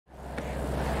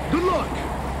luck!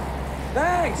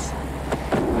 Thanks!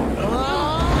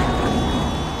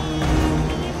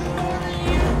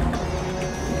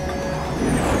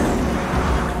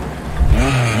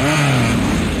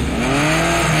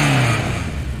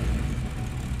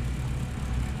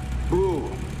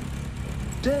 Boo.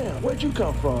 Damn, where'd you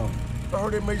come from? I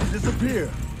heard it made you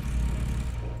disappear.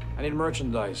 I need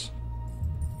merchandise.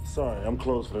 Sorry, I'm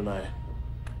closed for the night.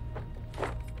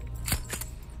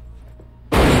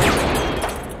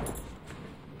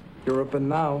 You're open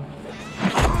now.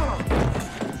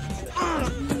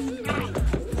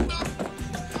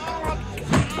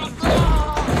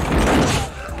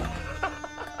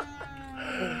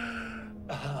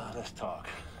 Let's talk.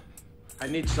 I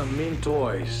need some mean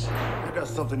toys. I got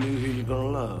something new here you're gonna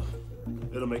love.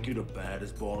 It'll make you the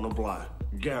baddest boy on the block.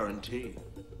 Guaranteed.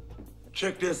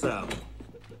 Check this out.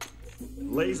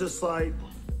 Laser sight,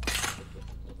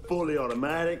 fully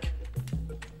automatic.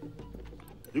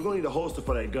 You're gonna need a holster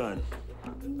for that gun.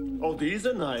 Oh, these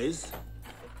are nice.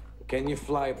 Can you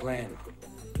fly a plane?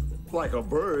 Like a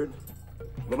bird.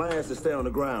 But my ass is stay on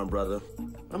the ground, brother.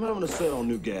 I'm having to set on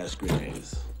new gas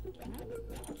grenades.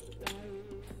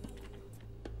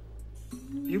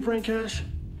 You bring cash?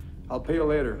 I'll pay you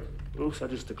later. Oops, I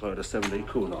just declared a 7-day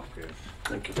cool-off period.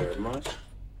 Thank you very much.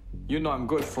 You know I'm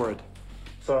good for it.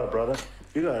 Sorry, brother.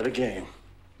 You got the game.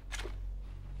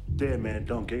 Dead man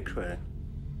don't get credit.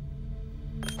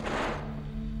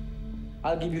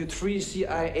 I'll give you 3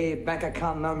 CIA bank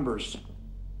account numbers.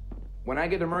 When I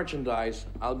get the merchandise,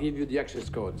 I'll give you the access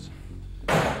codes.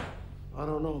 I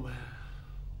don't know, man.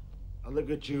 I look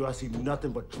at you, I see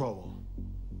nothing but trouble.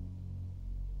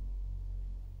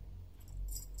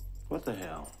 What the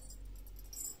hell?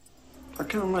 I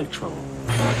kind of like trouble.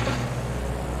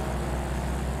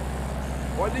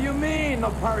 What do you mean,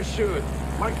 no parachute?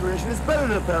 My creation is better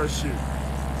than a parachute.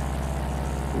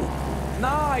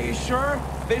 Nah, you sure?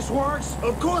 This works?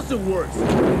 Of course it works.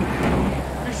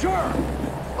 You sure?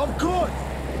 Of course.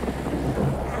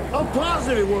 I'm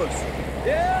positive it works.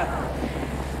 Yeah?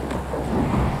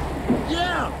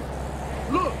 Yeah.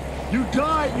 Look, you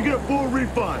die, you get a full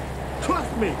refund.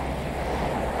 Trust me.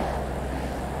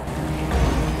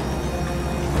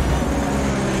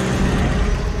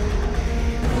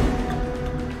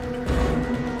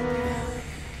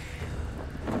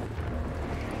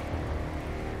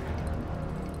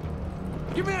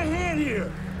 Give me a hand here.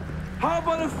 How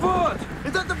about a foot?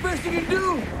 Is that the best you can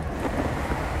do?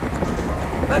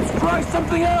 Let's try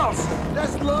something else.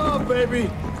 That's love, baby.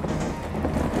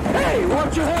 Hey,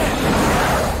 watch your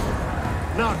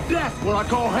head. Now that's what I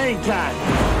call hang time.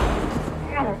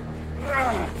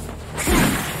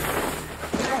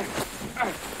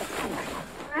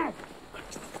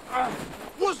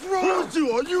 What's wrong with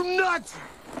you? Are you nuts?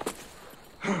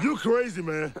 You crazy,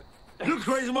 man. You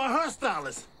crazy, my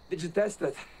hairstylist. Did you test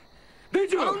it?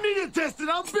 Did you? I don't need to test it.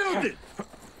 I'll build it.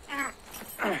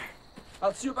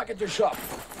 I'll see you back at your shop.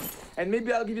 And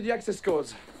maybe I'll give you the access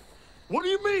codes. What do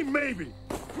you mean, maybe?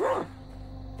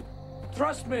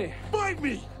 Trust me. Fight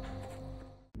me.